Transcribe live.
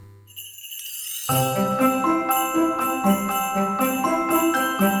It's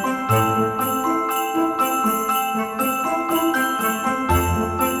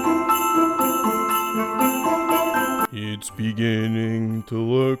beginning to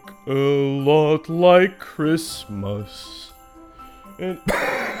look a lot like Christmas. And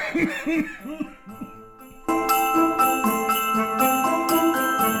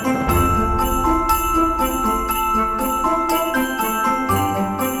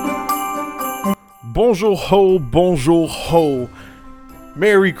Bonjour ho, bonjour ho.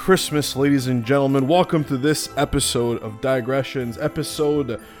 Merry Christmas, ladies and gentlemen. Welcome to this episode of Digressions,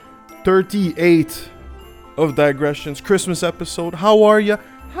 episode 38 of Digressions, Christmas episode. How are ya?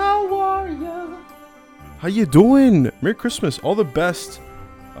 How are ya? How you doing? Merry Christmas. All the best.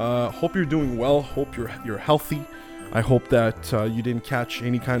 Hope you're doing well. Hope you're healthy. I hope that you didn't catch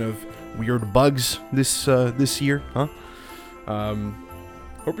any kind of weird bugs this year, huh?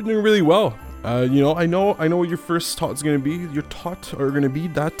 Hope you're doing really well. I know what your first thought's gonna be. Your thoughts are gonna be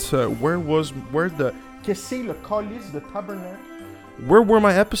that where the Qu'est-ce le calice de tabernacle? Where were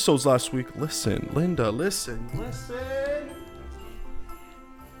my episodes last week? Listen, Linda, listen.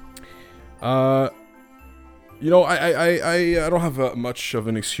 I don't have much of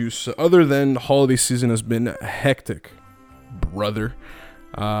an excuse other than holiday season has been hectic, brother.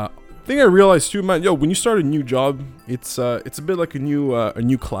 Thing I realized too, man. When you start a new job, it's a bit like a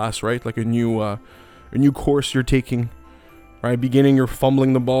new class, right? Like a new course you're taking, right? Beginning, you're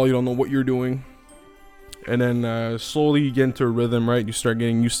fumbling the ball, you don't know what you're doing, and then slowly you get into a rhythm, right? You start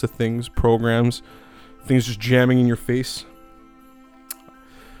getting used to things, programs, things just jamming in your face.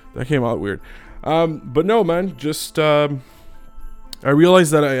 That came out weird, but no, man. Just I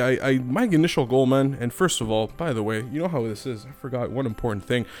realized that I my initial goal, man, and first of all, by the way, you know how this is. I forgot one important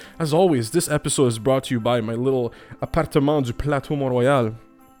thing. As always, this episode is brought to you by my little appartement du Plateau Mont-Royal.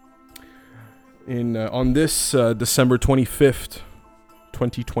 On this December 25th,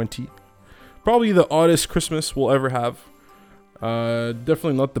 2020. Probably the oddest Christmas we'll ever have.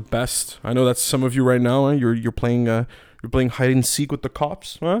 Definitely not the best. I know that's some of you right now. You're playing hide and seek with the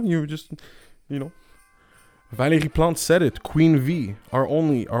cops. Huh? You're just, Valérie Plante said it. Queen V, our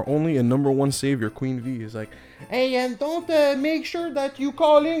only and number one savior. Queen V is like, hey, and don't make sure that you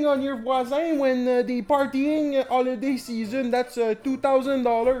calling on your voisin when they partying holiday season. That's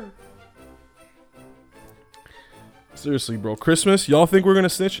 $2,000. Seriously, bro. Christmas, y'all think we're gonna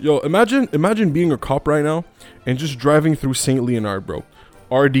snitch? Yo, imagine being a cop right now and just driving through Saint Leonard, bro.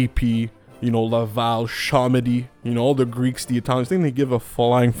 RDP, Laval, Chamedy, all the Greeks, the Italians. Think they give a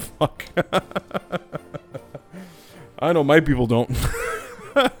flying fuck. I know my people don't.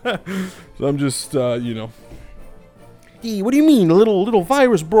 So I'm just, Hey, what do you mean? A little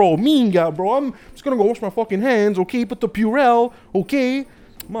virus, bro. Mean guy, bro. I'm just gonna go wash my fucking hands, okay? Put the Purell, okay?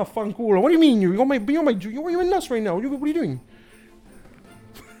 My fucking cool. What do you mean? You're nuts right now. What are you doing?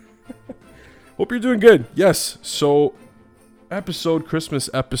 Hope you're doing good. Yes. So, Christmas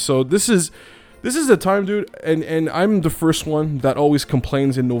episode. This is the time, dude, and I'm the first one that always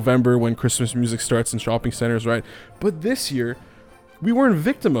complains in November when Christmas music starts in shopping centers, right? But this year, we weren't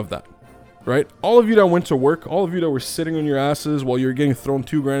victim of that, right? All of you that went to work, all of you that were sitting on your asses while you're getting thrown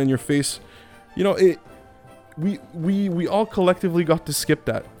 $2,000 in your face, we all collectively got to skip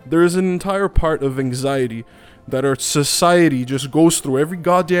that. There is an entire part of anxiety that our society just goes through every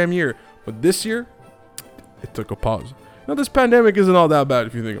goddamn year. But this year, it took a pause. Now, this pandemic isn't all that bad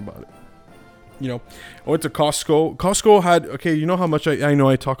if you think about it. I went to Costco. Costco had, okay, you know how much I know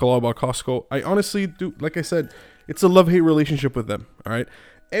I talk a lot about Costco. I honestly do, like I said, it's a love-hate relationship with them, all right?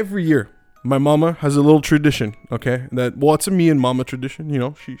 Every year, my mama has a little tradition, okay? It's a me and mama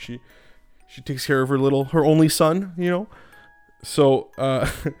tradition, she takes care of her only son, So,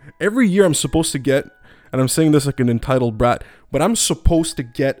 every year I'm supposed to get, and I'm saying this like an entitled brat, but I'm supposed to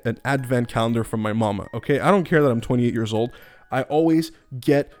get an advent calendar from my mama, okay? I don't care that I'm 28 years old. I always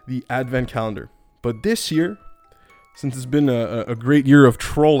get the advent calendar. But this year, since it's been a great year of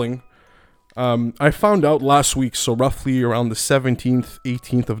trolling, I found out last week, so roughly around the 17th,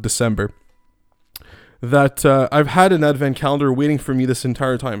 18th of December, that I've had an advent calendar waiting for me this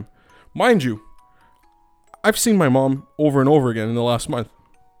entire time. Mind you, I've seen my mom over and over again in the last month.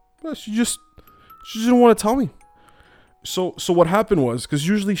 But she didn't want to tell me. So what happened was, because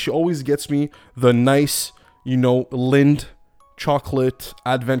usually she always gets me the nice, Lind chocolate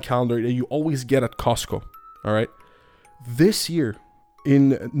advent calendar that you always get at Costco. All right. This year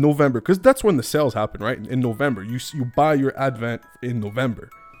in November, because that's when the sales happen, right? In November, you buy your advent in November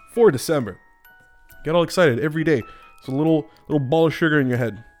for December. Get all excited every day. It's a little ball of sugar in your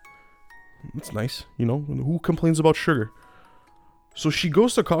head. It's nice, Who complains about sugar? So she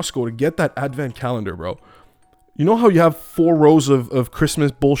goes to Costco to get that advent calendar, bro. You know how you have 4 rows of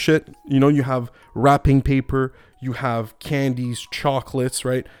Christmas bullshit? You know, you have wrapping paper, you have candies, chocolates,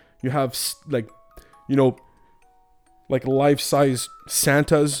 right? You have like, you know, like life-size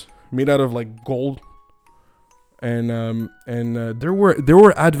Santas made out of like gold. And there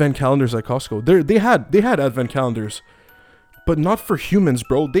were advent calendars at Costco. They had advent calendars, but not for humans,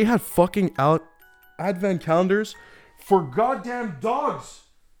 bro. They had fucking advent calendars for goddamn dogs.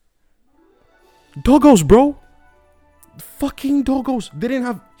 Doggos, bro. Fucking doggos. They didn't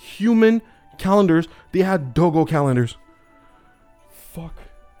have human calendars. They had doggo calendars. Fuck.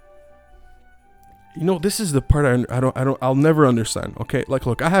 You know, this is the part I'll never understand. Okay, like,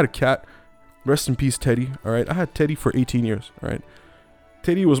 look, I had a cat. Rest in peace, Teddy. All right, I had Teddy for 18 years. All right,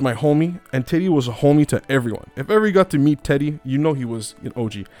 Teddy was my homie, and Teddy was a homie to everyone. If ever you got to meet Teddy, you know he was an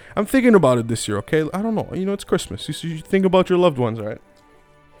OG. I'm thinking about it this year. Okay, I don't know. You know, it's Christmas. You think about your loved ones, all right?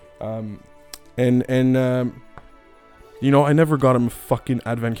 You know, I never got him a fucking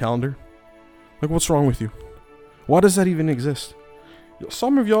advent calendar. Like, what's wrong with you? Why does that even exist?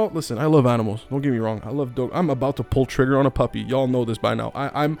 Some of y'all, listen, I love animals. Don't get me wrong. I love dogs. I'm about to pull trigger on a puppy. Y'all know this by now.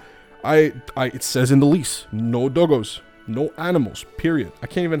 It says in the lease, no doggos, no animals, period. I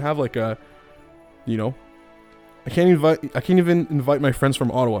can't even have like a, you know, I can't even invite my friends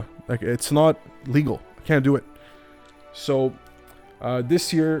from Ottawa. Like, it's not legal. I can't do it. So,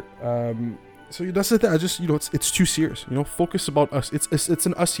 this year, so that's the thing. I just, you know, it's too serious. You know, focus about us. It's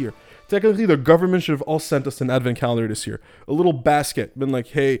an us year. Technically, the government should have all sent us an advent calendar this year. A little basket. Been like,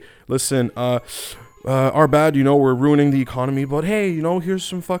 hey, listen, our bad. You know, we're ruining the economy. But hey, you know, here's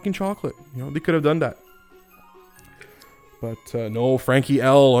some fucking chocolate. You know, they could have done that. But no, Frankie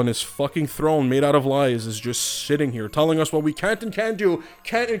L on his fucking throne made out of lies is just sitting here telling us what we can't and can't do,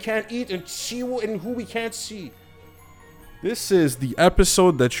 can't and can't eat, and see and who we can't see. This is the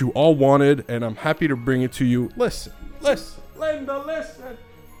episode that you all wanted, and I'm happy to bring it to you. Listen, Linda, listen.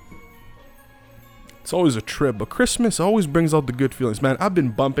 It's always a trip, but Christmas always brings out the good feelings, man. I've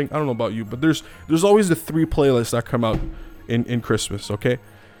been bumping. I don't know about you, but there's always the 3 playlists that come out in Christmas. Okay,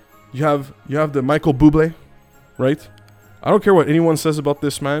 you have the Michael Bublé, right? I don't care what anyone says about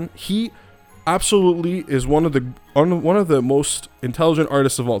this man. He absolutely is one of the most intelligent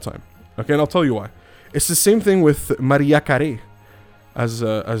artists of all time. Okay, and I'll tell you why. It's the same thing with Mariah Carey, as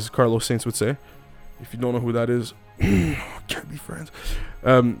Carlos Sainz would say. If you don't know who that is, can't be friends.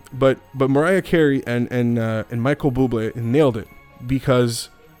 But Mariah Carey and Michael Bublé nailed it, because,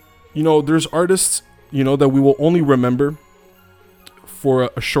 you know, there's artists, you know, that we will only remember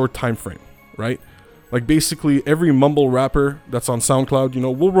for a short time frame, right? Like, basically every mumble rapper that's on SoundCloud, you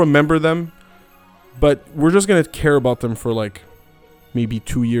know, we'll remember them, but we're just gonna care about them for like maybe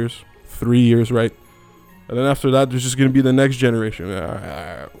 2 years, 3 years, right? And then after that, there's just going to be the next generation.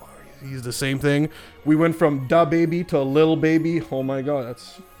 He's the same thing. We went from Da Baby to Lil Baby. Oh my God,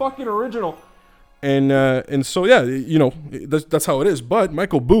 that's fucking original. And so, yeah, you know, that's how it is. But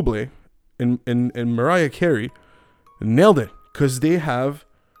Michael Bublé and Mariah Carey nailed it, because they have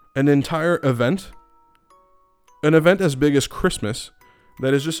an entire event, an event as big as Christmas,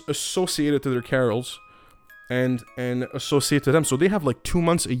 that is just associated to their carols and associated to them. So they have like 2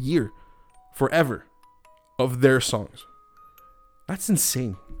 months a year forever of their songs. That's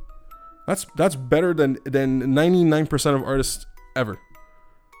insane. That's better than 99% of artists ever.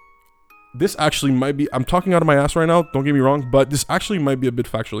 This actually might be, I'm talking out of my ass right now, don't get me wrong, but this actually might be a bit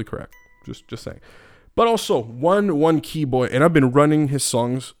factually correct. Just saying. But also, one key boy, and I've been running his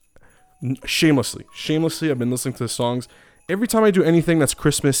songs shamelessly. I've been listening to his songs every time I do anything that's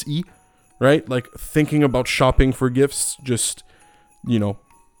Christmas-y, right? Like thinking about shopping for gifts, just, you know,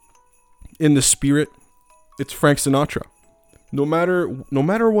 in the spirit. It's Frank Sinatra. No matter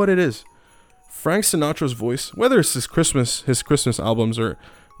what it is, Frank Sinatra's voice, whether it's his Christmas albums or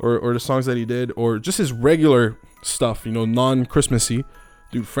the songs that he did, or just his regular stuff, you know, non-Christmassy,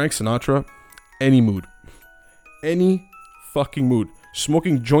 dude, Frank Sinatra, any mood, any fucking mood.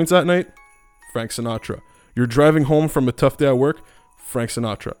 Smoking joints at night, Frank Sinatra. You're driving home from a tough day at work, Frank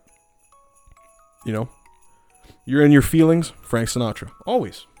Sinatra. You know, you're in your feelings, Frank Sinatra.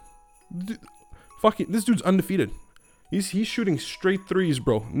 Always. Fucking, this dude's undefeated. He's shooting straight threes,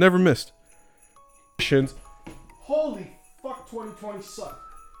 bro. Never missed. Holy fuck, 2020 sucked.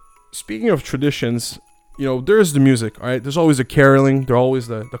 Speaking of traditions, you know, there's the music, all right? There's always the caroling. There are always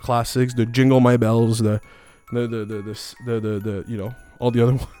the classics, the Jingle My Bells, the you know, all the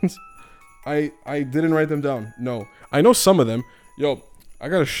other ones. I didn't write them down. No, I know some of them. Yo, I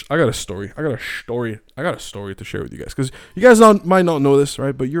got a story. I got a story to share with you guys, because you guys might not know this,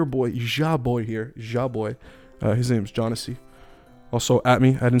 right? But your boy, Ja Boy here, Ja Boy, his name's Jonassy. Also at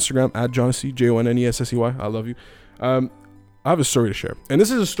me at Instagram at Jonessy, Jonnessey. I love you. I have a story to share, and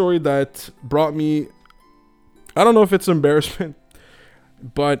this is a story that brought me. I don't know if it's embarrassment,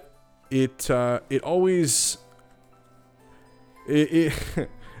 but it always. I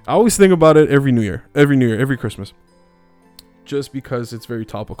always think about it every New Year, every Christmas, just because it's very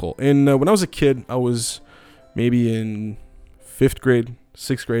topical. And when I was a kid, I was maybe in 5th grade,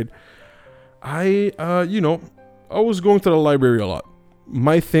 6th grade. I was going to the library a lot.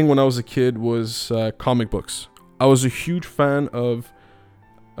 My thing when I was a kid was comic books. I was a huge fan of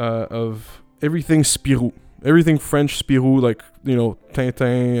everything Spirou, everything French Spirou, like,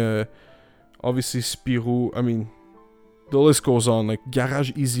 Tintin, obviously Spirou. I mean, the list goes on, like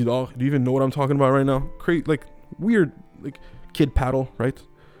Garage Isidore. Do you even know what I'm talking about right now? Like weird, like Kid Paddle, right?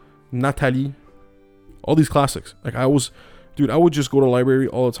 Nathalie, all these classics. Like I would just go to the library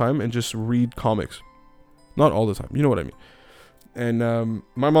all the time and just read comics. Not all the time, you know what I mean. And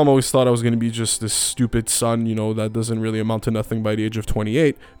my mom always thought I was going to be just this stupid son, that doesn't really amount to nothing by the age of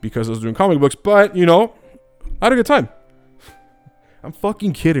 28 because I was doing comic books. But, I had a good time. I'm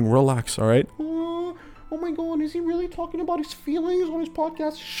fucking kidding. Relax, all right? Oh my God, is he really talking about his feelings on his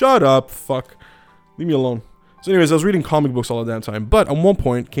podcast? Shut up, fuck. Leave me alone. So anyways, I was reading comic books all the damn time. But at one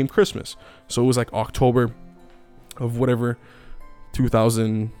point came Christmas. So it was like October of whatever,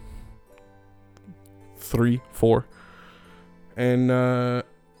 2003, 4. And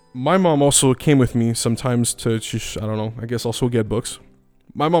my mom also came with me sometimes to, I don't know, I guess also get books.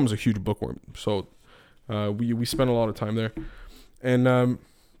 My mom's a huge bookworm, so we spent a lot of time there. And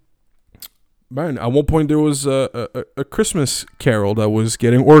man, at one point there was a Christmas carol that was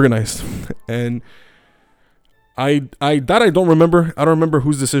getting organized, and I don't remember. I don't remember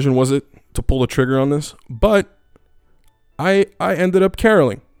whose decision was it to pull the trigger on this, but I ended up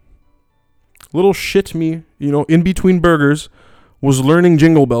caroling. Little shit me, in between burgers, was learning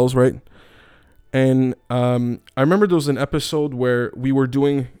Jingle Bells, right? And I remember there was an episode where we were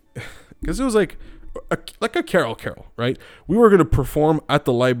doing, because it was like a carol, right? We were gonna perform at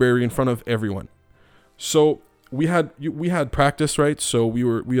the library in front of everyone. So we had practice, right? So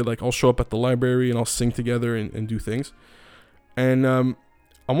we had like, I'll show up at the library and I'll sing together and do things. And at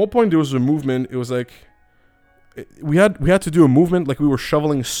one point there was a movement. It was like we had to do a movement like we were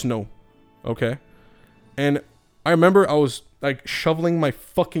shoveling snow. Okay. And I remember I was like shoveling my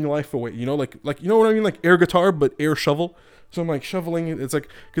fucking life away, like you know what I mean? Like air guitar, but air shovel. So I'm like shoveling it. It's like,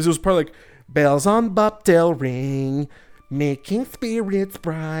 because it was probably like bells on bobtail ring, making spirits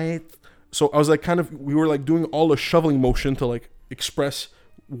bright. So I was like we were like doing all the shoveling motion to like express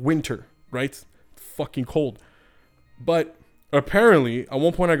winter, right? Fucking cold. But apparently at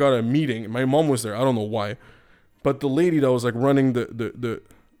one point I got a meeting and my mom was there. I don't know why. But the lady that was like running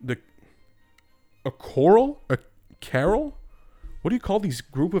a choral? A carol? What do you call these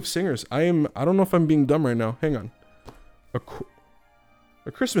group of singers? I don't know if I'm being dumb right now. Hang on.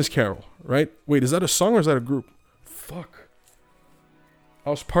 A Christmas carol, right? Wait, is that a song or is that a group? Fuck. I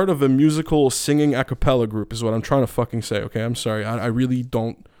was part of a musical singing a cappella group is what I'm trying to fucking say, okay? I'm sorry. I really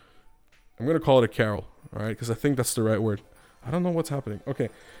don't. I'm going to call it a carol, all right? Because I think that's the right word. I don't know what's happening. Okay.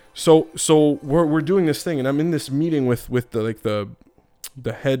 So we're doing this thing and I'm in this meeting with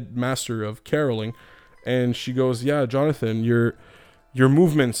the headmaster of caroling, and she goes, "Yeah, Jonathan, your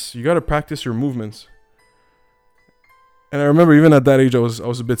movements, you got to practice your movements." And I remember even at that age I was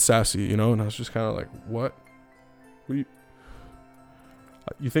a bit sassy, and I was just kind of like, "What? You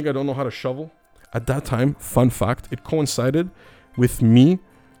think I don't know how to shovel?" At that time, fun fact, it coincided with me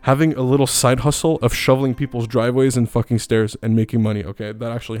having a little side hustle of shoveling people's driveways and fucking stairs and making money. Okay,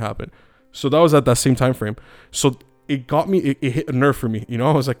 that actually happened. So that was at that same time frame. So it got me, it hit a nerve for me.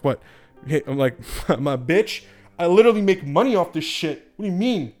 I was like, what? I'm like, my bitch, I literally make money off this shit. What do you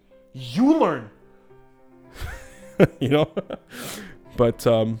mean? You learn. But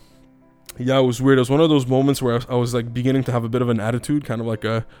yeah, it was weird. It was one of those moments where I was like beginning to have a bit of an attitude, kind of like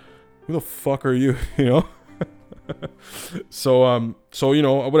who the fuck are you? So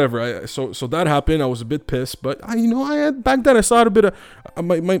whatever. So that happened. I was a bit pissed, but I had back then I saw it a bit of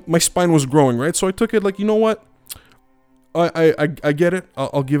my spine was growing, right? So I took it like, you know what? I get it.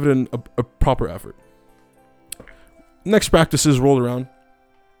 I'll give it a proper effort. Next practices rolled around.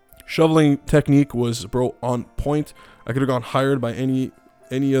 Shoveling technique was, bro, on point. I could have gone hired by any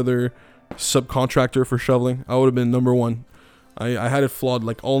other subcontractor for shoveling. I would have been number one. I had it flawed,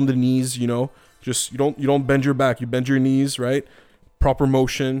 like all in the knees, just you don't bend your back, you bend your knees, right? Proper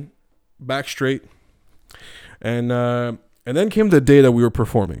motion, back straight. And then came the day that we were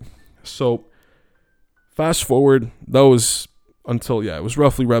performing. So fast forward, that was until, it was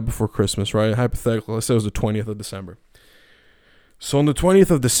roughly right before Christmas, right? Hypothetical, let's say it was the 20th of December. So on the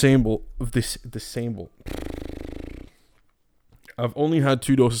 20th of December, I've only had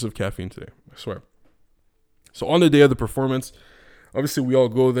 2 doses of caffeine today. I swear. So on the day of the performance, obviously we all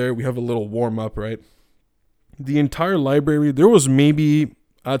go there. We have a little warm up, right? The entire library, there was maybe,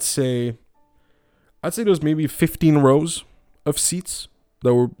 I'd say there was maybe 15 rows of seats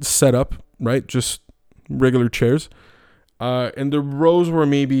that were set up, right? Just regular chairs. And the rows were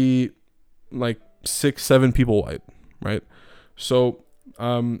maybe like 6-7 people wide, right? So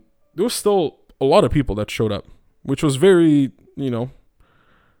there was still a lot of people that showed up, which was very,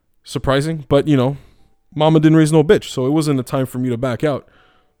 surprising. But, mama didn't raise no bitch, so it wasn't a time for me to back out.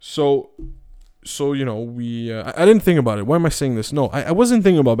 So we, I didn't think about it. Why am I saying this? No, I wasn't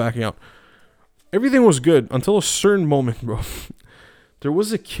thinking about backing out. Everything was good until a certain moment, bro. There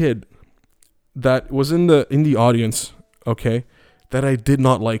was a kid that was in the audience, okay, that I did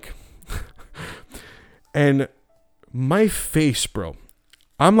not like. And my face, bro,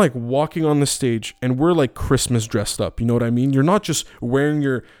 I'm like walking on the stage and we're like Christmas dressed up. You know what I mean? You're not just wearing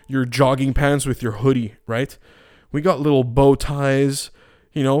your jogging pants with your hoodie, right? We got little bow ties,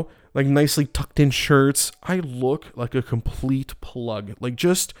 like nicely tucked in shirts. I look like a complete plug. Like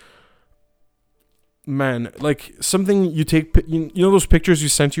just, man, like something you take, those pictures you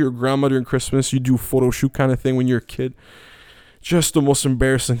sent to your grandma during Christmas, you do photo shoot kind of thing when you're a kid. Just the most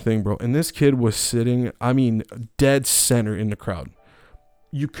embarrassing thing, bro. And this kid was sitting, dead center in the crowd.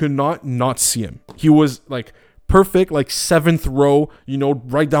 You could not see him. He was like perfect, like 7th row,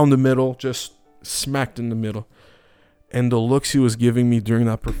 right down the middle, just smacked in the middle. And the looks he was giving me during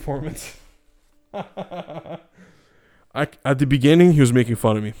that performance. At the beginning, he was making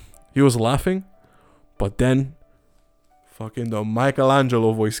fun of me. He was laughing, but then fucking the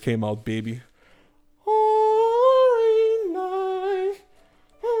Michelangelo voice came out, baby.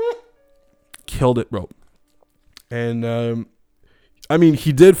 Killed it, bro. And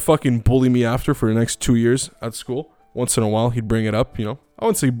he did fucking bully me after for the next 2 years at school. Once in a while, he'd bring it up, I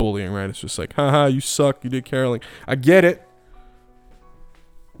wouldn't say bullying, right? It's just like, haha, you suck, you did caroling. I get it.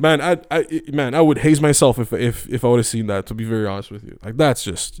 Man, I would haze myself if I would have seen that, to be very honest with you. Like, that's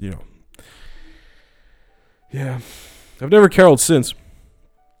just, Yeah. I've never caroled since.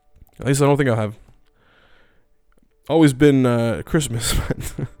 At least I don't think I have. Always been Christmas, man.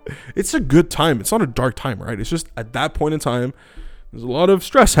 It's a good time. It's not a dark time, right? It's just at that point in time, there's a lot of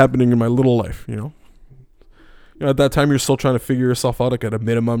stress happening in my little life, at that time, you're still trying to figure yourself out, like at a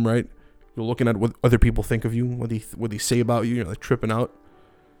minimum, right? You're looking at what other people think of you, what they say about you. You're like tripping out.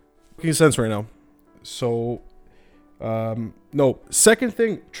 Making sense right now. So, no. Second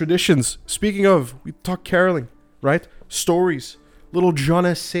thing, traditions. Speaking of, we talk caroling, right? Stories. Little je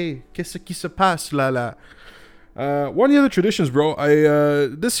ne sais, qu'est-ce qui se passe, là là. One of the other traditions, bro.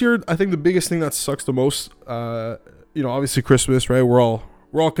 This year, I think the biggest thing that sucks the most, obviously Christmas, right? We're all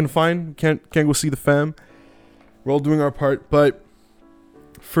confined. Can't go see the fam. We're all doing our part, but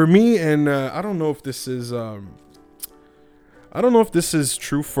for me, and I don't know if this is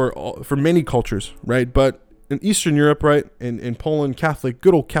true for many cultures, right? But in Eastern Europe, right, in Poland,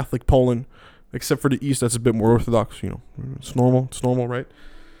 good old Catholic Poland, except for the East, that's a bit more Orthodox. It's normal, right?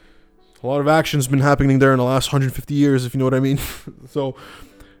 A lot of action's been happening there in the last 150 years, if you know what I mean. So,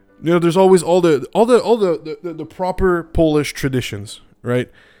 there's always all the proper Polish traditions,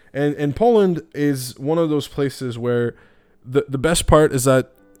 right? And Poland is one of those places where the best part is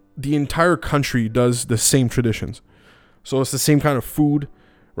that the entire country does the same traditions. So it's the same kind of food,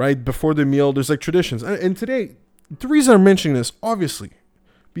 right? Before the meal, there's like traditions. And today, the reason I'm mentioning this, obviously,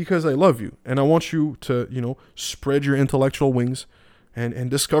 because I love you and I want you to, spread your intellectual wings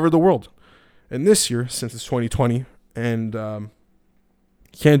and discover the world. And this year, since it's 2020 and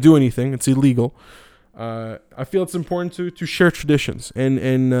can't do anything, it's illegal. I feel it's important to share traditions,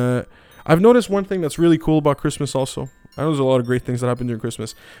 and I've noticed one thing that's really cool about Christmas. Also, I know there's a lot of great things that happen during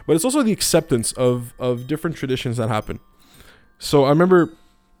Christmas, but it's also the acceptance of different traditions that happen. So I remember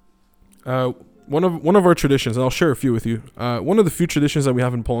one of our traditions, and I'll share a few with you. One of the few traditions that we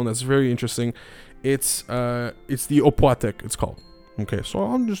have in Poland that's very interesting. It's the Opłatek. It's called. Okay, so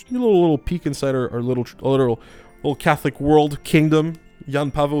I'm just a little peek inside our little Catholic world kingdom.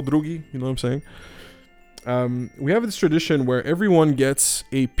 Jan Paweł II. You know what I'm saying? We have this tradition where everyone gets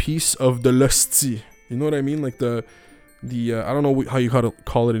a piece of the lösci. You know what I mean? Like the I don't know how you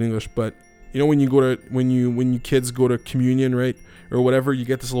call it in English, but when you kids go to communion, right, or whatever, you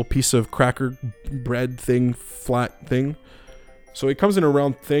get this little piece of cracker bread thing, flat thing. So it comes in a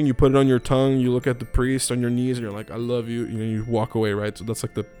round thing. You put it on your tongue. You look at the priest on your knees, and you're like, "I love you." You walk away, right? So that's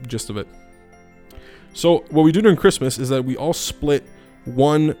like the gist of it. So what we do during Christmas is that we all split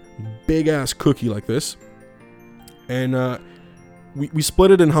one big ass cookie like this. And we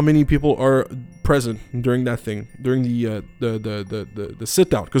split it in how many people are present during that thing, during the sit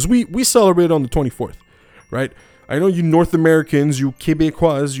down, because we celebrate on the 24th, right? I know you North Americans, you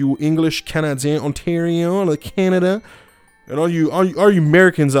Québécois, you English Canadiens, Ontario, like Canada, and all you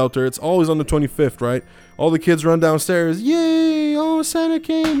Americans out there, it's always on the 25th, right? All the kids run downstairs, yay! Oh, Santa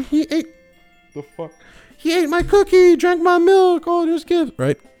came. He ate the fuck. He ate my cookie, drank my milk. Oh, there's gifts,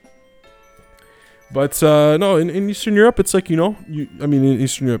 right? But no, in Eastern Europe, it's like, in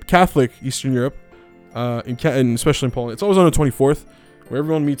Eastern Europe, Catholic Eastern Europe, and especially in Poland, it's always on the 24th, where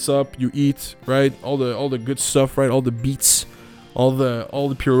everyone meets up, you eat, right? All the good stuff, right? All the beets, all the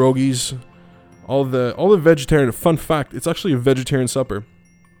pierogies, all the vegetarian. Fun fact, it's actually a vegetarian supper,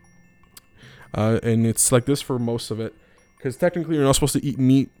 and it's like this for most of it, because technically you're not supposed to eat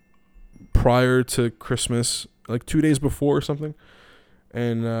meat prior to Christmas, like 2 days before or something,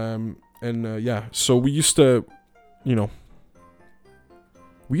 and yeah, so we used to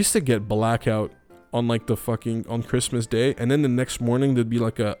get blackout on like on Christmas Day, and then the next morning there'd be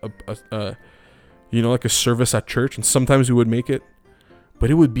like a service at church, and sometimes we would make it, but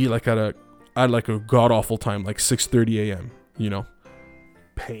it would be like at a god awful time, like 6:30 a.m.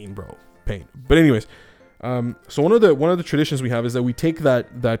 Pain, bro, pain. But anyways, so one of the traditions we have is that we take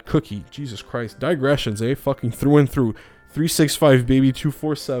that cookie. Jesus Christ, digressions, fucking through and through. 365 baby,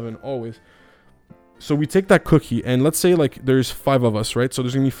 247 always. So we take that cookie, and let's say like there's 5 of us, right? So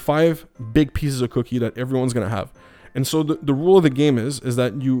there's gonna be 5 big pieces of cookie that everyone's gonna have. And so the rule of the game is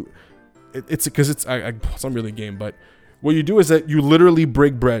that it's not really a game, but what you do is that you literally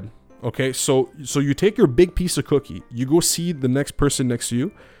break bread. Okay, so you take your big piece of cookie, you go see the next person next to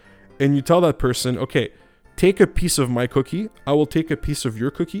you, and you tell that person, okay, take a piece of my cookie, I will take a piece of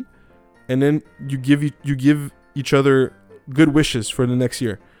your cookie, and then you give each other good wishes for the next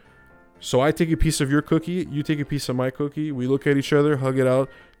year. So I take a piece of your cookie, you take a piece of my cookie, we look at each other, hug it out,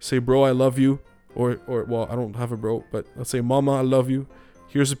 say, bro, I love you, or well, I don't have a bro, but let's say, mama, I love you,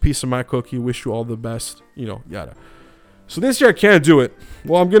 here's a piece of my cookie, wish you all the best, yada. So this year I can't do it.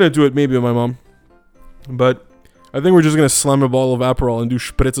 Well, I'm gonna do it maybe with my mom, but I think we're just gonna slam a bottle of Aperol and do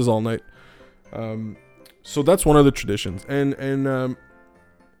spritzes all night. So that's one of the traditions, and I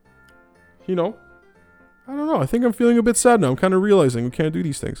don't know. I think I'm feeling a bit sad now. I'm kind of realizing we can't do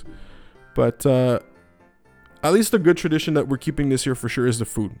these things. But at least a good tradition that we're keeping this year for sure is the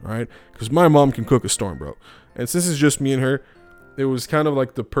food, all right? Because my mom can cook a storm, bro. And since it's just me and her, it was kind of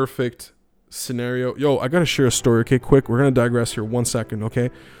like the perfect scenario. Yo, I got to share a story, okay? Quick. We're going to digress here 1 second, okay?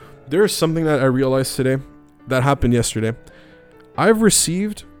 There is something that I realized today that happened yesterday. I've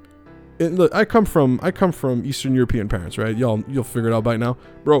received... Look, I come from Eastern European parents, right? You'll figure it out by now.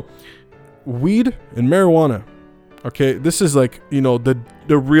 Bro, weed and marijuana, okay, this is like, the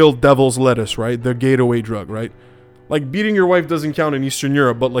real devil's lettuce, right? The gateway drug, right? Like beating your wife doesn't count in Eastern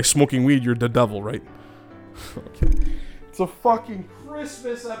Europe, but like smoking weed, you're the devil, right? Okay. It's a fucking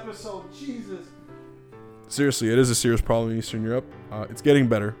Christmas episode, Jesus. Seriously, it is a serious problem in Eastern Europe. It's getting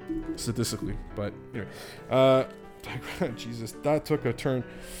better, statistically, but anyway. Jesus, that took a turn.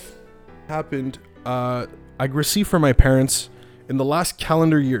 Happened, I received from my parents in the last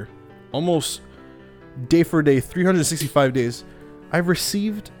calendar year, almost day for day, 365 days, I've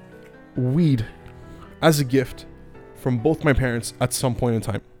received weed as a gift from both my parents at some point in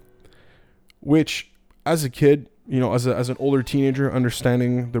time. Which, as a kid, as an older teenager,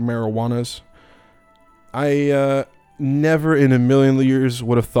 understanding the marijuanas, I never in a million years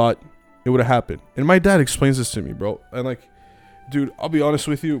would have thought it would have happened. And my dad explains this to me, bro. And like, dude, I'll be honest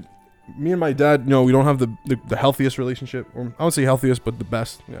with you. Me and my dad, we don't have the healthiest relationship. Or I won't say healthiest, but the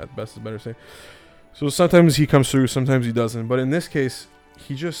best. Yeah, the best is better to say. So sometimes he comes through, sometimes he doesn't. But in this case,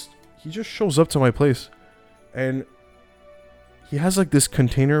 he just shows up to my place, and he has like this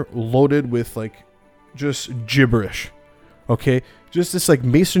container loaded with like just gibberish. Okay, just this like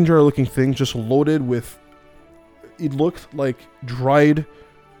mason jar looking thing, just loaded with. It looked like dried.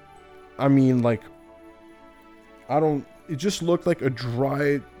 It just looked like a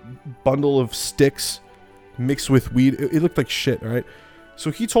dry bundle of sticks mixed with weed. It looked like shit, all right?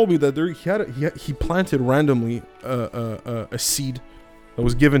 So he told me that he planted randomly a seed that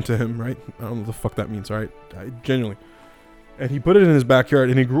was given to him, right? I don't know what the fuck that means, all right? Genuinely. And he put it in his backyard,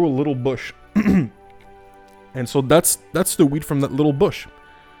 and he grew a little bush. And so that's the weed from that little bush.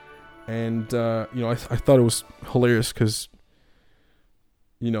 And, I thought it was hilarious because,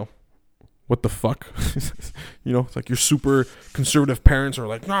 what the fuck? It's like your super conservative parents are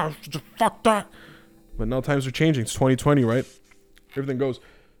like, nah, fuck that. But now times are changing. It's 2020, right? Everything goes.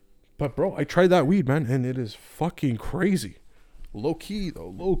 But bro, I tried that weed, man, and it is fucking crazy. Low key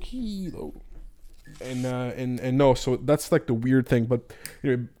though. And no, so that's like the weird thing. But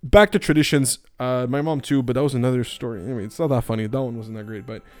anyway, back to traditions. My mom too, but that was another story. Anyway, it's not that funny. That one wasn't that great.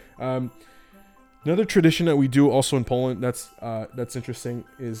 But another tradition that we do also in Poland that's interesting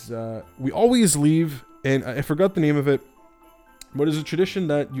is we always leave, and I forgot the name of it, but it's a tradition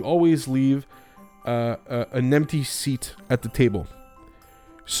that you always leave an empty seat at the table.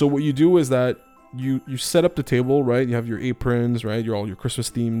 So what you do is that you set up the table, right? You have your aprons, right? All your Christmas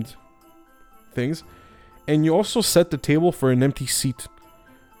themed things, and you also set the table for an empty seat.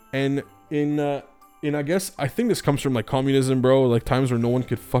 And in I guess I think this comes from like communism, bro. Like times where no one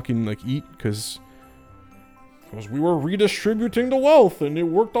could fucking like eat because we were redistributing the wealth and it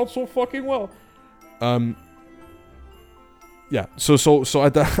worked out so fucking well. Yeah. So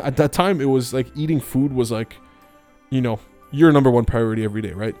at that time it was like eating food was like, you know, your number one priority every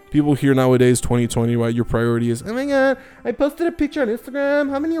day, right? People here nowadays, 2020, right? Your priority is, oh my god, I posted a picture on Instagram.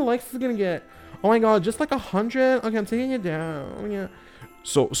 How many likes is it gonna get? Oh my god, just like 100. Okay, I'm taking it down. Oh yeah.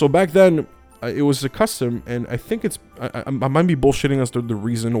 So back then, it was a custom, and I think it's I might be bullshitting as to the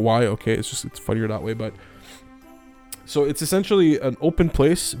reason why. Okay, it's funnier that way, but so it's essentially an open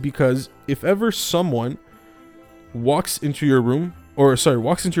place because if ever someone walks into your room,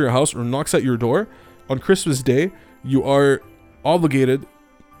 walks into your house or knocks at your door on Christmas Day, you are obligated,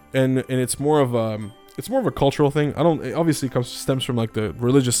 and it's more of a cultural thing. It obviously stems from like the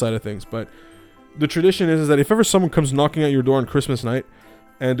religious side of things, but the tradition is that if ever someone comes knocking at your door on Christmas night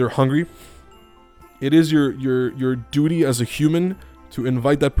and they're hungry, it is your duty as a human to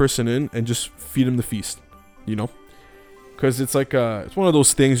invite that person in and just feed him the feast, you know, because it's like it's one of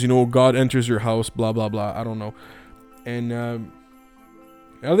those things, you know, God enters your house, blah blah blah. I don't know, and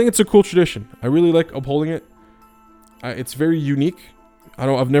I think it's a cool tradition. I really like upholding it. It's very unique.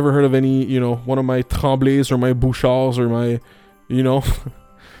 I've never heard of any, you know, one of my Tremblés or my Bouchards or my, you know,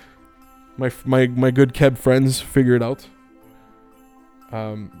 my good Keb friends figure it out.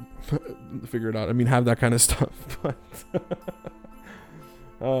 Figure it out. I mean, have that kind of stuff. But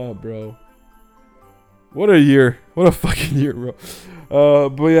oh, bro, what a year! What a fucking year, bro.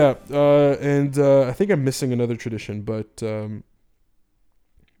 But yeah, and I think I'm missing another tradition, but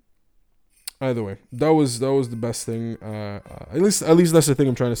either way, that was the best thing. At least that's the thing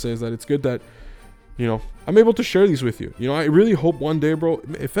I'm trying to say, is that it's good that, you know, I'm able to share these with you. You know, I really hope one day, bro,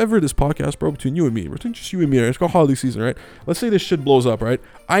 if ever this podcast, bro, between you and me, between just you and me, right? It's called holiday season, right? Let's say this shit blows up, right?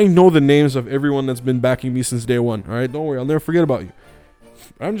 I know the names of everyone that's been backing me since day one, all right? Don't worry, I'll never forget about you.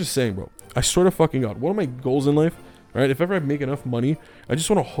 I'm just saying, bro, I swear to fucking God, one of my goals in life, right? If ever I make enough money, I just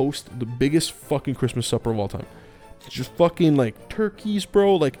want to host the biggest fucking Christmas supper of all time. Just fucking like turkeys,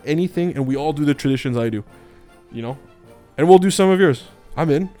 bro, like anything, and we all do the traditions I do, you know, and we'll do some of yours. I'm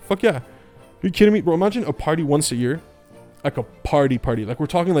in. Fuck yeah. Are you kidding me, bro? Imagine a party once a year, like a party, like we're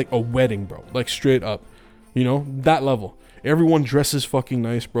talking like a wedding, bro, like straight up, you know, that level. Everyone dresses fucking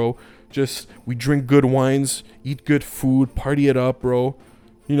nice, bro. Just we drink good wines, eat good food, party it up, bro.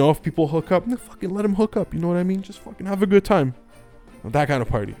 You know, if people hook up, fucking let them hook up. You know what I mean? Just fucking have a good time. That kind of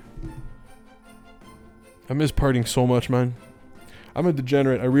party. I miss partying so much, man. I'm a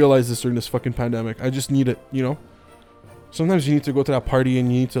degenerate. I realized this during this fucking pandemic. I just need it, you know? Sometimes you need to go to that party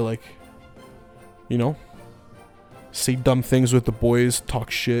and you need to, like, you know, say dumb things with the boys,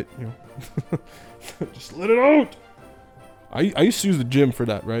 talk shit, you know? Just let it out! I used to use the gym for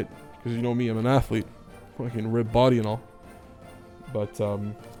that, right? Because you know me, I'm an athlete. Fucking ripped body and all. But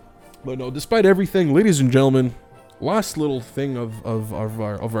no, despite everything, ladies and gentlemen, last little thing of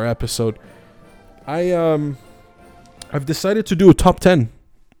our episode. I've decided to do a top 10.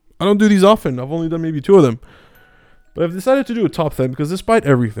 I don't do these often. I've only done maybe 2 of them. But I've decided to do a top 10 because despite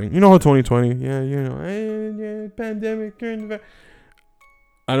everything, you know how 2020, yeah, you know, pandemic,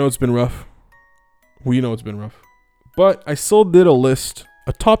 I know it's been rough. We know it's been rough. But I still did a list,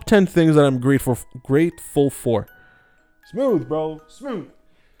 a top 10 things that I'm grateful for. Smooth, bro. Smooth.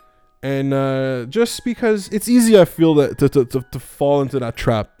 And just because it's easy, I feel that to fall into that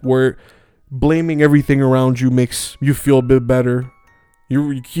trap where blaming everything around you makes you feel a bit better.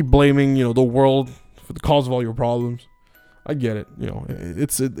 You keep blaming, you know, the world for the cause of all your problems. I get it. You know,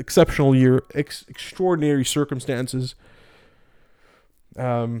 it's an exceptional year, extraordinary circumstances.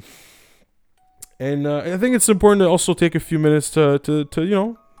 And I think it's important to also take a few minutes to you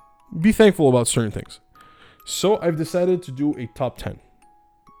know, be thankful about certain things. So I've decided to do a top 10.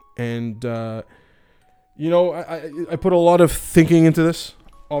 And, you know, I put a lot of thinking into this.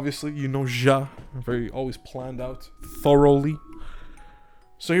 Obviously, you know, I'm always planned out thoroughly.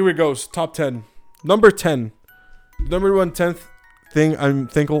 So here we go. Top 10. Number 10. Number 1 10th thing I'm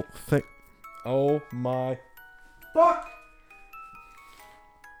thankful. Oh my fuck.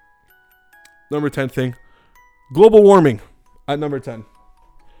 Number 10 thing. Global warming at number 10.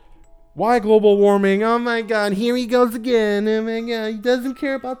 Why global warming? Oh my god, here he goes again. Oh my god, he doesn't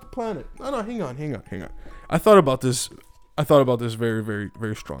care about the planet. No, hang on. I thought about this very, very,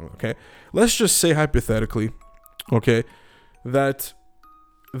 very strongly, okay? Let's just say hypothetically, okay, that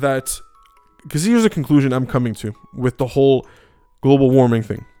because here's a conclusion I'm coming to with the whole global warming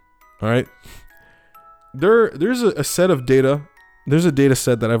thing. All right? There's a set of data. There's a data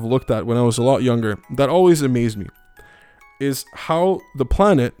set that I've looked at when I was a lot younger that always amazed me. Is how the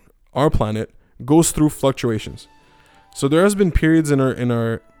planet, our planet, goes through fluctuations. So there has been periods in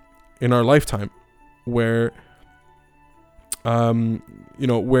our lifetime where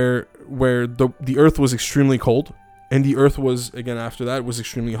where the earth was extremely cold, and the earth was, again, after that, was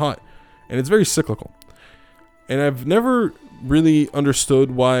extremely hot. And it's very cyclical. And I've never really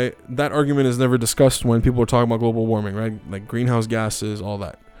understood why that argument is never discussed when people are talking about global warming, right? Like greenhouse gases, all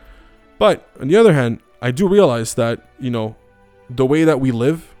that. But on the other hand, I do realize that, the way that we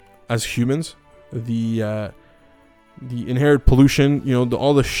live as humans, the inherent pollution,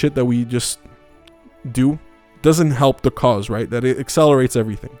 all the shit that we just do doesn't help the cause, right? That it accelerates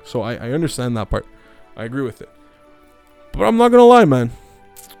everything. So I understand that part. I agree with it. But I'm not gonna lie, man.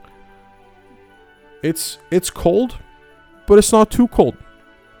 It's cold, but it's not too cold.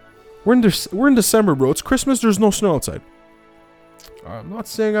 We're in December, bro. It's Christmas. There's no snow outside. I'm not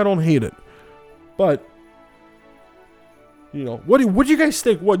saying I don't hate it, but what do you guys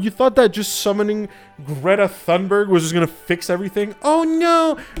think? What, you thought that just summoning Greta Thunberg was just gonna fix everything? Oh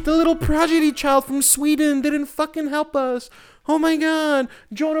no, the little prodigy child from Sweden didn't fucking help us. Oh my god,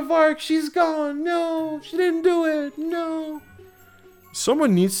 Joan of Arc, she's gone. No, she didn't do it. No.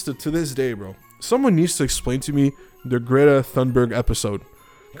 Someone needs to this day, bro. Someone needs to explain to me the Greta Thunberg episode,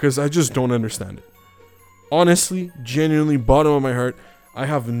 because I just don't understand it. Honestly, genuinely, bottom of my heart, I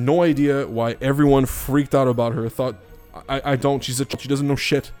have no idea why everyone freaked out about her. I don't. She doesn't know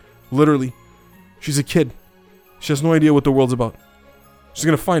shit. Literally. She's a kid. She has no idea what the world's about. She's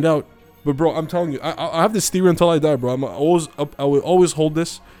gonna find out. But bro, I'm telling you, I have this theory until I die, bro. I will always hold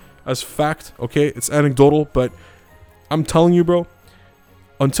this as fact, okay? It's anecdotal, but I'm telling you, bro,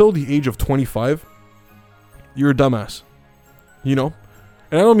 until the age of 25, you're a dumbass. And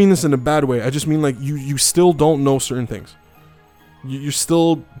I don't mean this in a bad way. I just mean, like, you still don't know certain things.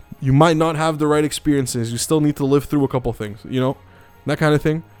 You might not have the right experiences. You still need to live through a couple things, that kind of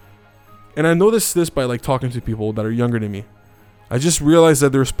thing. And I know this by, like, talking to people that are younger than me. I just realized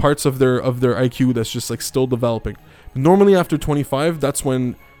that there's parts of their IQ that's just, like, still developing. Normally after 25, that's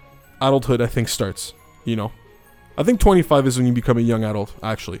when adulthood, I think, starts, I think 25 is when you become a young adult,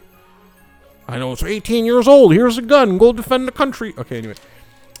 actually. I know it's 18 years old. Here's a gun. Go defend the country. Okay, anyway.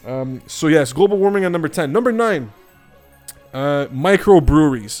 So yes, global warming at number 10. Number 9,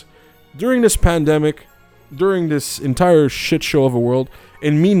 microbreweries. During this pandemic, during this entire shit show of a world,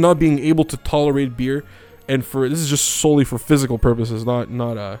 and me not being able to tolerate beer, and this is just solely for physical purposes, not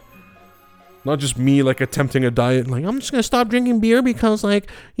just me, like, attempting a diet, like, I'm just gonna stop drinking beer because, like,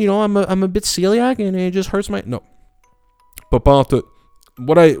 I'm a bit celiac and it just hurts my no. But the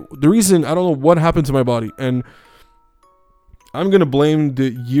reason, I don't know what happened to my body, and I'm gonna blame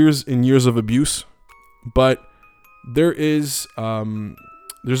the years and years of abuse, but there's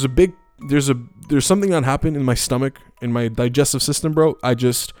something that happened in my stomach, in my digestive system, bro.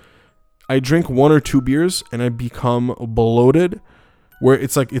 I drink 1 or 2 beers and I become bloated, where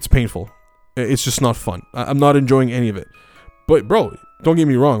it's like, it's painful. It's just not fun. I'm not enjoying any of it. But bro, don't get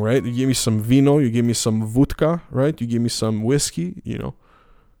me wrong, right? You give me some vino, you give me some vodka, right? You give me some whiskey,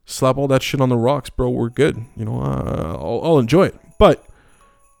 slap all that shit on the rocks, bro. We're good. I'll enjoy it. But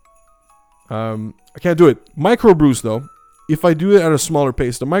I can't do it. Microbrews, though, if I do it at a smaller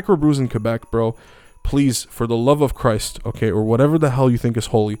pace, the microbrews in Quebec, bro, please, for the love of Christ, okay, or whatever the hell you think is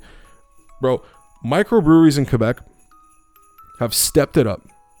holy, bro, microbreweries in Quebec have stepped it up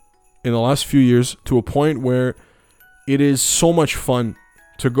in the last few years to a point where it is so much fun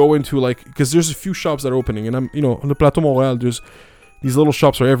to go into, like, because there's a few shops that are opening, and I'm, on the Plateau Montréal, there's these little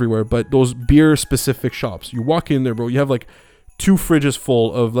shops are everywhere, but those beer specific shops, you walk in there, bro, you have like 2 fridges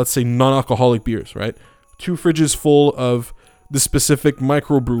full of, let's say, non-alcoholic beers, right? 2 fridges full of the specific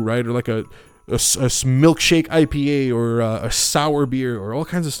microbrew, right? Or like a milkshake IPA, or a sour beer, or all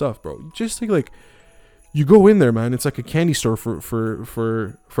kinds of stuff, bro. Just think, like, you go in there, man. It's like a candy store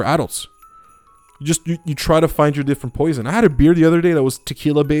for adults. You try to find your different poison. I had a beer the other day that was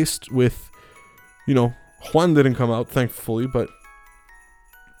tequila based with, Juan didn't come out, thankfully, but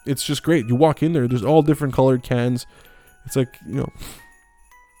it's just great. You walk in there, there's all different colored cans. It's like,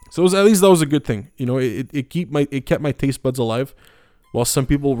 so at least that was a good thing. It kept my taste buds alive, while some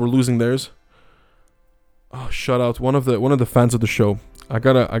people were losing theirs. shout out one of the fans of the show. I'm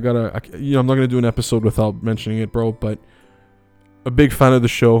not gonna do an episode without mentioning it, bro. But a big fan of the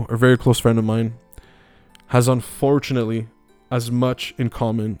show, a very close friend of mine, has unfortunately as much in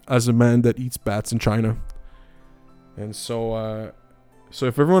common as a man that eats bats in China. And so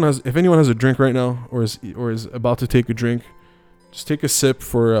if anyone has a drink right now, or is about to take a drink, just take a sip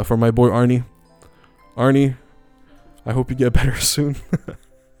for my boy Arnie. Arnie, I hope you get better soon.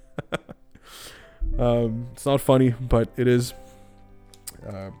 It's not funny, but it is.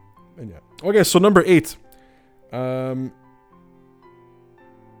 And yeah. Okay, so number 8.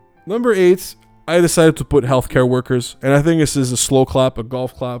 Number 8, I decided to put healthcare workers, and I think this is a slow clap, a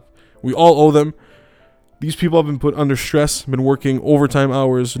golf clap. We all owe them. These people have been put under stress, been working overtime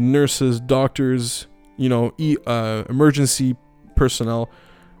hours, nurses, doctors, emergency personnel.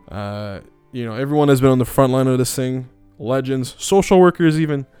 Everyone has been on the front line of this thing. Legends, social workers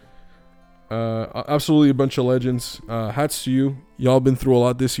even. Absolutely a bunch of legends. Hats to you. Y'all been through a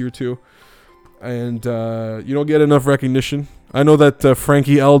lot this year too. And you don't get enough recognition. I know that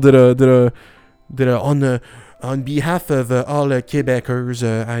Frankie L did a on behalf of all Quebecers,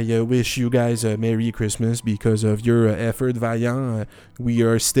 I wish you guys a Merry Christmas because of your effort, Vaillant. We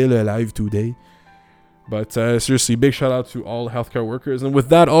are still alive today. But seriously, big shout out to all healthcare workers. And with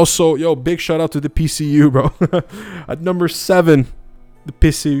that also, big shout out to the PCU, bro. At number 7, the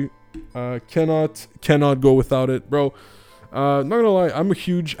PCU. Cannot go without it, bro. Not gonna lie, I'm a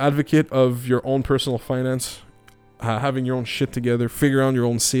huge advocate of your own personal finance, having your own shit together, figure out your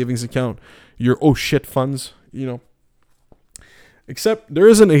own savings account, your shit funds, Except there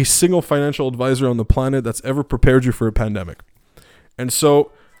isn't a single financial advisor on the planet that's ever prepared you for a pandemic. And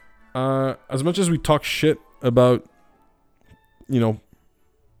so, as much as we talk shit about,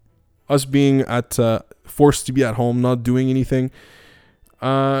 us being forced to be at home, not doing anything,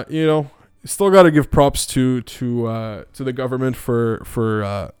 still got to give props to the government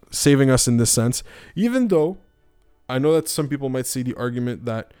for saving us in this sense. Even though I know that some people might see the argument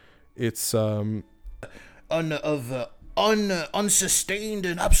that it's unsustained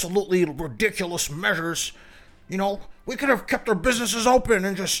and absolutely ridiculous measures. We could have kept our businesses open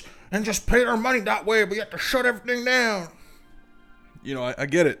and just paid our money that way, but you have to shut everything down. I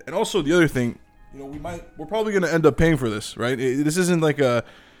get it. And also the other thing, we're probably going to end up paying for this, right? This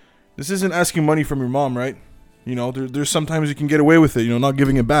isn't asking money from your mom, right? There's sometimes you can get away with it, not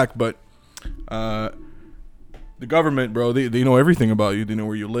giving it back, but the government, bro, they know everything about you. They know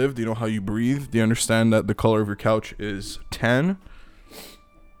where you live. They know how you breathe. They understand that the color of your couch is tan.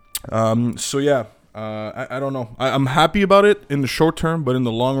 So yeah, I don't know. I'm happy about it in the short term, but in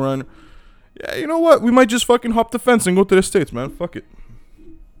the long run, yeah, you know what? We might just fucking hop the fence and go to the States, man. Fuck it.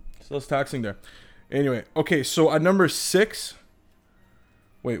 So less taxing there. Anyway, okay, so at number 6...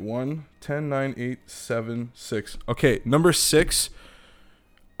 Wait, 1, 10, 9, 8, 7, 6. Okay, number 6.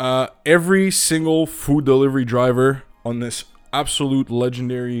 Every single food delivery driver on this absolute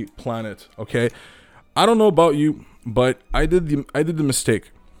legendary planet, okay? I don't know about you, but I did the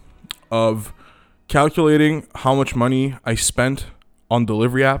mistake of calculating how much money I spent on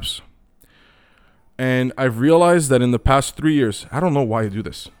delivery apps. And I've realized that in the past 3 years, I don't know why I do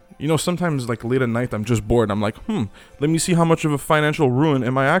this. Sometimes like late at night, I'm just bored. I'm like, let me see how much of a financial ruin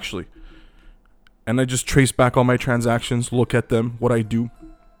am I actually. And I just trace back all my transactions, look at them, what I do.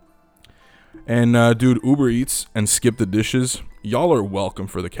 And dude, Uber Eats and Skip the Dishes, y'all are welcome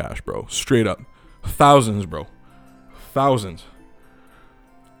for the cash, bro. Straight up. Thousands, bro. Thousands.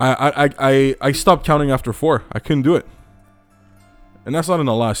 I stopped counting after 4. I couldn't do it. And that's not in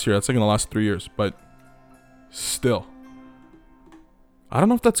the last year. That's like in the last 3 years. But still. I don't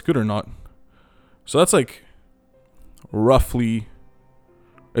know if that's good or not. So that's like roughly,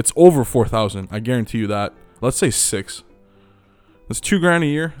 it's over 4,000. I guarantee you that. Let's say 6. That's $2,000 a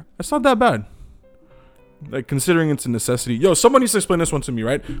year. That's not that bad. Like considering it's a necessity. Somebody needs to explain this one to me,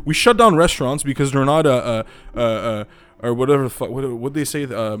 right? We shut down restaurants because they're not or whatever. What they say?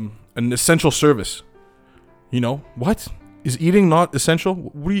 An essential service. What is eating not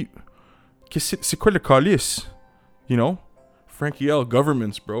essential? C'est quoi le calice? Frankie L,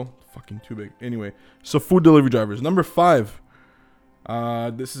 governments, bro. Fucking too big. Anyway, so food delivery drivers. Number 5.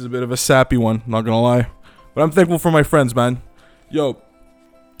 This is a bit of a sappy one, not gonna lie. But I'm thankful for my friends, man.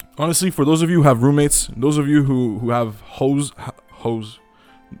 Honestly, for those of you who have roommates, those of you who have homes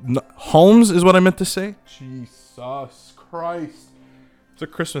is what I meant to say. Jesus Christ. It's a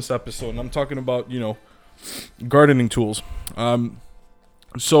Christmas episode, and I'm talking about, gardening tools. What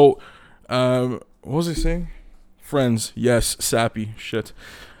was I saying? Friends, yes, sappy, shit.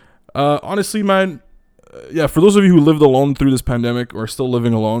 Honestly, man, for those of you who lived alone through this pandemic or still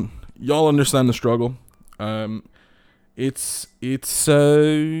living alone, y'all understand the struggle. It's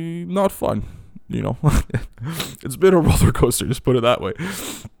not fun, you know. It's been a roller coaster, just put it that way.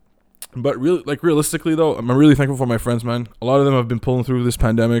 But really, like realistically though, I'm really thankful for my friends, man. A lot of them have been pulling through this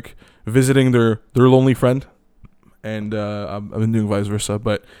pandemic, visiting their lonely friend, and I've been doing vice versa.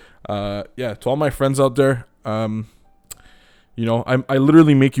 But yeah, to all my friends out there, you know, I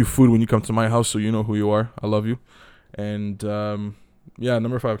literally make you food when you come to my house, so you know who you are. I love you. And yeah,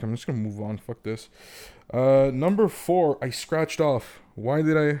 number 5. I'm just gonna move on. Fuck this. Number 4, I scratched off. Why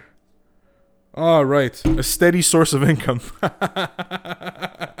did I? Ah, right. A steady source of income.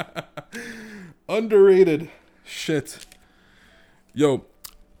 Underrated. Shit. Yo,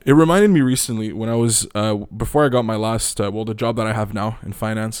 it reminded me recently when I was before I got my last the job that I have now in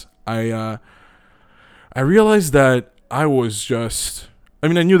finance. I realized that I was just, I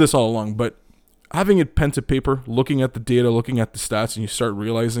mean, I knew this all along, but having it pen to paper, looking at the data, looking at the stats, and you start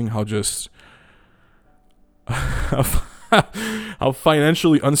realizing how just how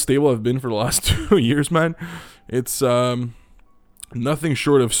financially unstable I've been for the last 2 years, man. It's nothing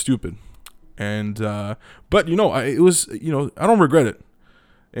short of stupid. And but you know, it was, you know, I don't regret it.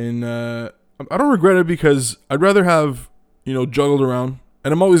 And I don't regret it because I'd rather have, you know, juggled around.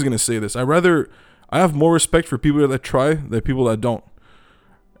 And I'm always gonna say this. I have more respect for people that try than people that don't.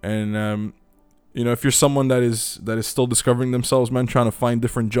 And you know, if you're someone that is still discovering themselves, man, trying to find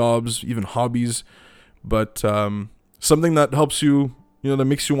different jobs, even hobbies, but something that helps you, you know, that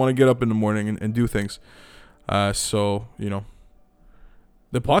makes you want to get up in the morning and do things. So, you know,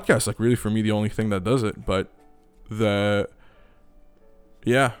 the podcast, like, really for me, the only thing that does it. But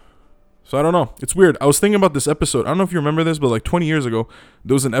yeah. So I don't know. It's weird. I was thinking about this episode. I don't know if you remember this, but like 20 years ago,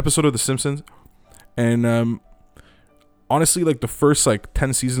 there was an episode of The Simpsons. And honestly, like the first like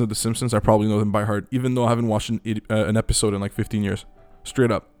 10 seasons of The Simpsons, I probably know them by heart, even though I haven't watched an episode in like 15 years.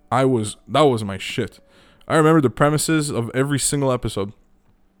 Straight up. That was my shit. I remember the premises of every single episode.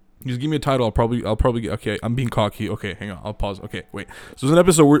 Just give me a title. I'll probably get, okay, I'm being cocky. Okay, hang on. I'll pause. Okay, wait. So there's an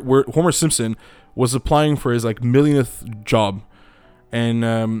episode where Homer Simpson was applying for his like millionth job.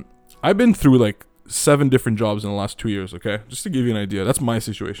 And I've been through like 7 different jobs in the last 2 years, okay? Just to give you an idea. That's my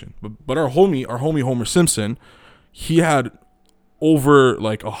situation. But our homie Homer Simpson, he had over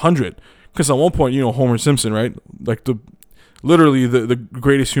like 100. Because at one point, you know, Homer Simpson, right? Like literally the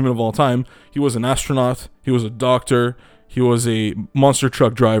greatest human of all time. He was an astronaut. He was a doctor. He was a monster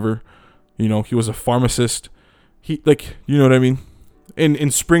truck driver. You know, he was a pharmacist. He, like, you know what I mean?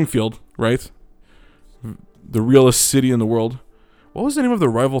 In Springfield, right? The realest city in the world. What was the name of the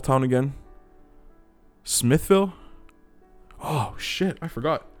rival town again? Smithville? Oh, shit. I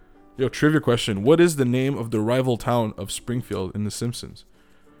forgot. Yo, trivia question. What is the name of the rival town of Springfield in The Simpsons?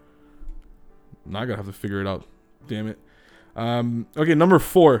 Now I gotta have to figure it out. Damn it. Okay, number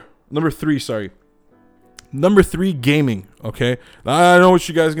 3, sorry. Number 3, gaming, okay? I know what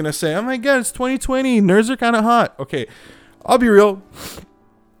you guys are gonna say. Oh my god, it's 2020. Nerds are kind of hot. Okay, I'll be real.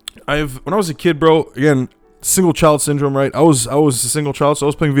 When I was a kid, bro, again, single child syndrome, right? I was a single child, so I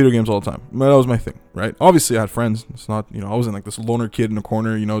was playing video games all the time. That was my thing, right? Obviously, I had friends. It's not, you know, I wasn't like this loner kid in the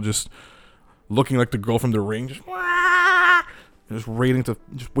corner, you know, just looking like the girl from The Ring, just waiting to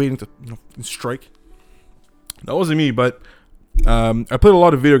you know, strike. That wasn't me, but I played a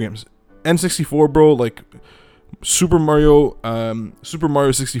lot of video games. N64, bro, like Super Mario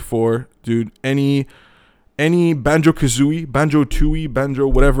 64, dude. Any Banjo-Kazooie, Banjo-Tooie, Banjo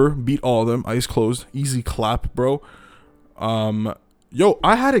whatever, beat all of them. Eyes closed, easy clap, bro. Yo,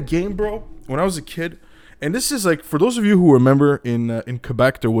 I had a game, bro, when I was a kid, and this is like, for those of you who remember, in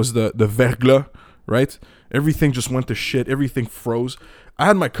Quebec there was the verglas, right? Everything just went to shit. Everything froze. I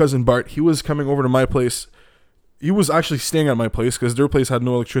had my cousin Bart. He was coming over to my place. He was actually staying at my place because their place had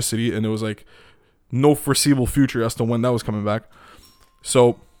no electricity, and there was like no foreseeable future as to when that was coming back.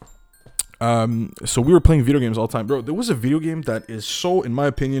 So we were playing video games all the time, bro. There was a video game that is so, in my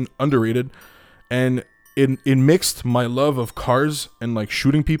opinion, underrated, and it mixed my love of cars and like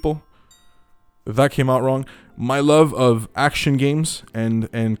shooting people. That came out wrong. My love of action games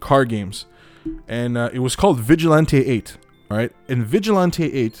and car games, and it was called Vigilante 8. All right, and Vigilante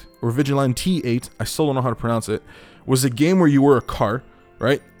 8 or Vigilante 8, I still don't know how to pronounce it, was a game where you were a car,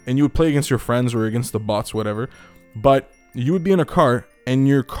 right? And you would play against your friends or against the bots, whatever. But you would be in a car, and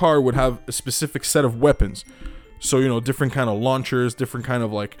your car would have a specific set of weapons. So, you know, different kind of launchers, different kind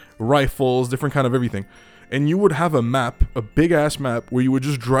of like rifles, different kind of everything. And you would have a map, a big ass map, where you would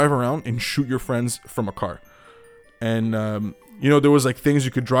just drive around and shoot your friends from a car. And you know, there was like things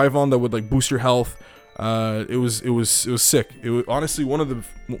you could drive on that would like boost your health. It was sick. It was honestly one of the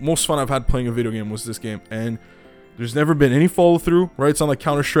most fun I've had playing a video game was this game. And There's never been any follow through, right? It's not like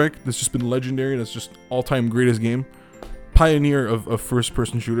Counter-Strike that's just been legendary and it's just all-time greatest game. Pioneer of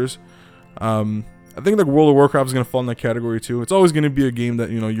first-person shooters. I think like World of Warcraft is gonna fall in that category too. It's always gonna be a game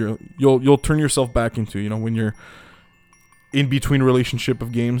that you'll turn yourself back into. When you're in between relationship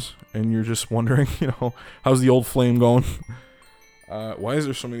of games and you're just wondering, how's the old flame going? Why is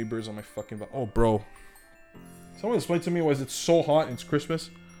there so many birds on my fucking? Oh, bro. Someone explained to me why is it so hot and it's Christmas.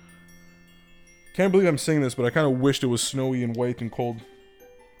 Can't believe I'm saying this, but I kind of wished it was snowy and white and cold.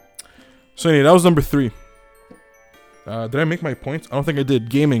 So anyway, that was number 3. Did I make my points? I don't think I did.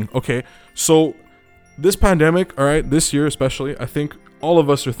 Gaming. Okay, so this pandemic, alright, this year especially, I think all of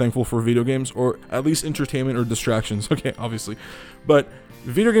us are thankful for video games, or at least entertainment or distractions. Okay, obviously. But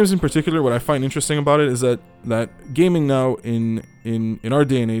video games in particular, what I find interesting about it is that gaming now in our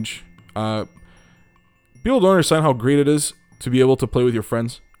day and age, people don't understand how great it is to be able to play with your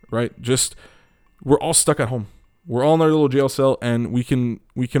friends, right? Just, we're all stuck at home. We're all in our little jail cell, and we can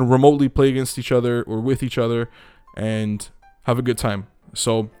remotely play against each other or with each other and have a good time.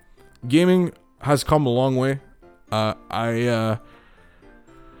 So gaming has come a long way. If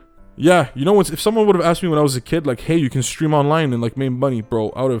someone would have asked me when I was a kid, like, hey, you can stream online and like make money, bro,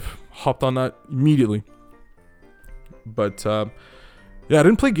 I would have hopped on that immediately. But I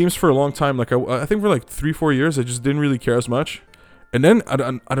didn't play games for a long time. Like I think for like 3-4 years, I just didn't really care as much. And then at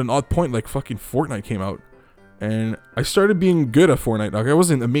an odd point, like fucking Fortnite came out, and I started being good at Fortnite. Like I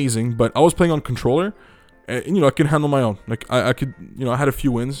wasn't amazing, but I was playing on controller, and I could handle my own. Like I could, I had a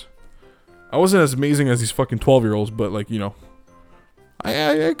few wins. I wasn't as amazing as these fucking 12-year-olds, but like I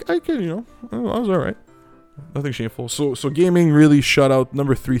could, I was alright. Nothing shameful. So gaming really shut out.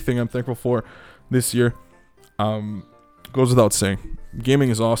 Number 3 thing I'm thankful for this year. Goes without saying. Gaming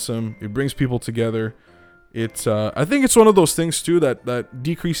is awesome. It brings people together. I think it's one of those things too that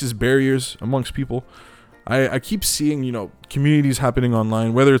decreases barriers amongst people. I keep seeing, communities happening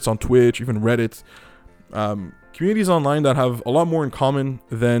online, whether it's on Twitch, even Reddit. Communities online that have a lot more in common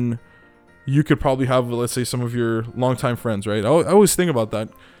than you could probably have, let's say, some of your longtime friends, right? I always think about that.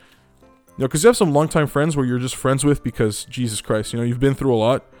 Because you have some longtime friends where you're just friends with because, Jesus Christ, you've been through a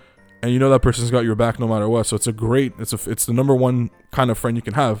lot, and that person's got your back no matter what. So it's the number one kind of friend you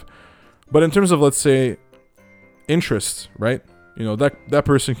can have. But in terms of, let's say, interests, right? That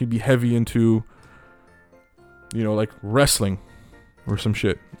person could be heavy into, like wrestling or some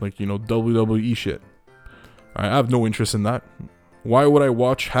shit, like, WWE shit. I have no interest in that. Why would I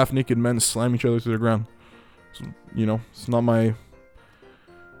watch half-naked men slam each other to the ground? So, it's not my...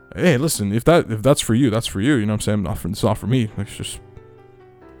 Hey, listen, if that's for you, that's for you. You know what I'm saying? It's not for me. It's just...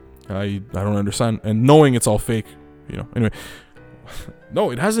 I don't understand. And knowing it's all fake, Anyway. No,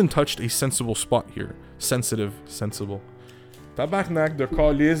 it hasn't touched a sensible spot here. Sensible. Tabarnak de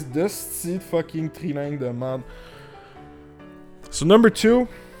calice de style fucking trilingue de merde. So number 2,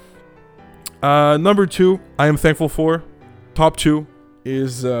 I am thankful for. Top 2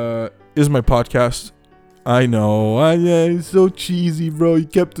 is my podcast. I know. It's so cheesy, bro. You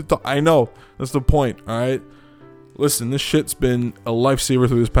kept it. I know. That's the point. All right. Listen, this shit's been a lifesaver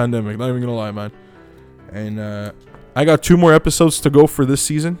through this pandemic. Not even gonna lie, man. And I got 2 more episodes to go for this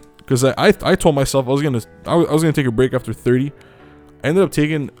season because I told myself I was gonna take a break after 30. I ended up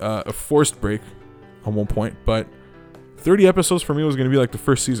taking a forced break at one point, but 30 episodes for me was gonna be like the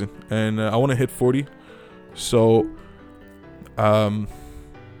first season, and I want to hit 40. So yeah,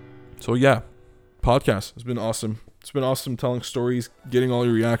 podcast has been awesome. It's been awesome telling stories, getting all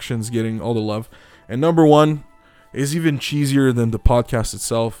your reactions, getting all the love. And number 1 is even cheesier than the podcast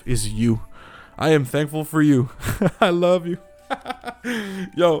itself, is you. I am thankful for you. I love you.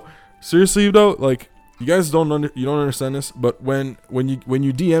 Yo, seriously though, like, you guys don't understand this, but when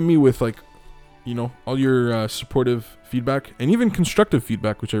you DM me with, like, all your supportive feedback and even constructive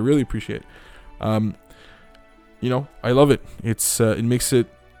feedback, which I really appreciate, I love it. It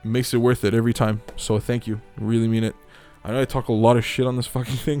makes it worth it every time. So thank you. I really mean it. I know I talk a lot of shit on this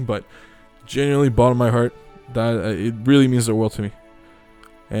fucking thing, but genuinely, bottom of my heart, that it really means the world to me.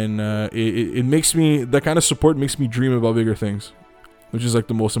 And it makes me, that kind of support makes me dream about bigger things, which is like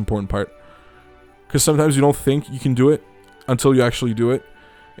the most important part. Because sometimes you don't think you can do it until you actually do it,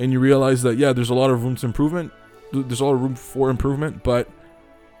 and you realize that, yeah, there's a lot of room to improvement. There's a lot of room for improvement, but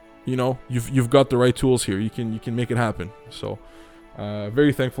you've got the right tools here. You can make it happen. So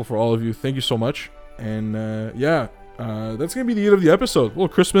very thankful for all of you. Thank you so much. And that's gonna be the end of the episode. A little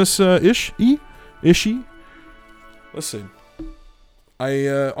Christmas ishy. Listen,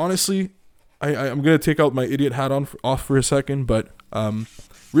 I honestly, I'm gonna take out my idiot hat off for a second, but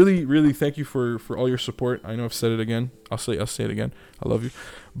really thank you for all your support. I know I've said it again. I'll say it again. I love you.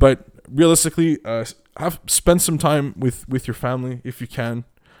 But realistically, spend some time with your family if you can.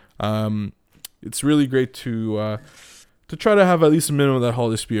 It's really great to try to have at least a minimum of that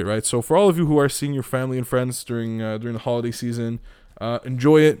holiday spirit, right? So for all of you who are seeing your family and friends during the holiday season,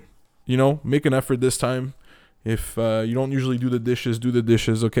 enjoy it. Make an effort this time. If you don't usually do the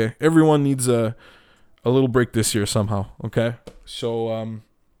dishes, okay? Everyone needs a little break this year somehow, okay? So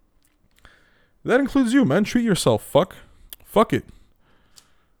that includes you, man. Treat yourself. Fuck it.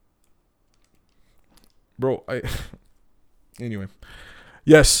 Bro, anyway.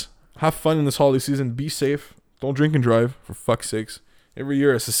 Yes, have fun in this holiday season. Be safe. Don't drink and drive, for fuck's sakes. Every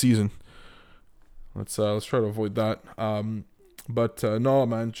year it's a season. Let's try to avoid that. But no,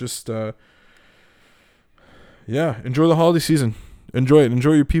 man, just enjoy the holiday season. Enjoy it.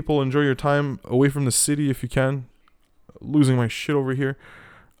 Enjoy your people. Enjoy your time away from the city if you can. Losing my shit over here.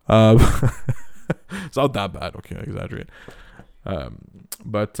 It's not that bad. Okay, I exaggerate.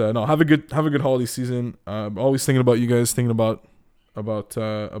 But no, have a good holiday season. Always thinking about you guys. Thinking about what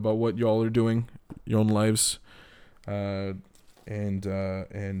y'all are doing, your own lives. Yeah, I'm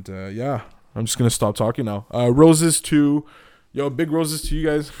just gonna stop talking now. Big roses to you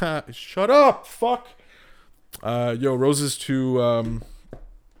guys. Shut up, fuck. Roses to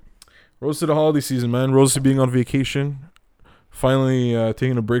the holiday season, man. Roses to being on vacation. Finally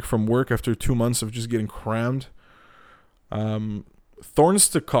taking a break from work after 2 months of just getting crammed. Thorns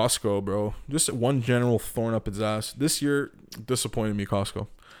to Costco, bro. Just one general thorn up its ass. This year disappointed me, Costco.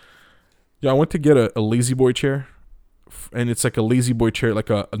 Yeah, I went to get a lazy boy chair, and it's like a lazy boy chair, like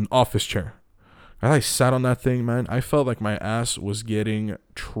an office chair. As I sat on that thing, man, I felt like my ass was getting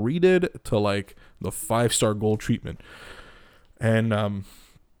treated to like the 5-star gold treatment. And I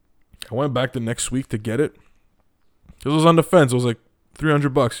went back the next week to get it. It was on the fence. It was like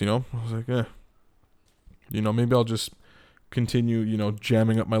 $300, I was like, maybe I'll just continue,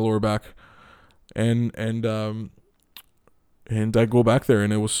 jamming up my lower back. And I go back there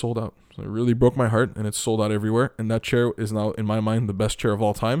and it was sold out. So it really broke my heart, and it's sold out everywhere. And that chair is now, in my mind, the best chair of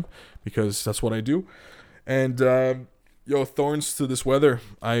all time, because that's what I do. And thorns to this weather.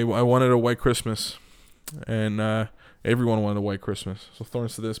 I wanted a white Christmas, and everyone wanted a white Christmas. So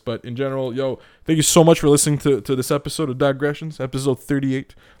thorns to this. But in general, thank you so much for listening to this episode of Digressions, episode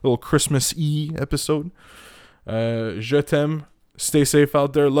 38, little Christmas-y episode. Je t'aime. Stay safe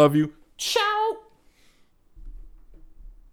out there. Love you. Ciao.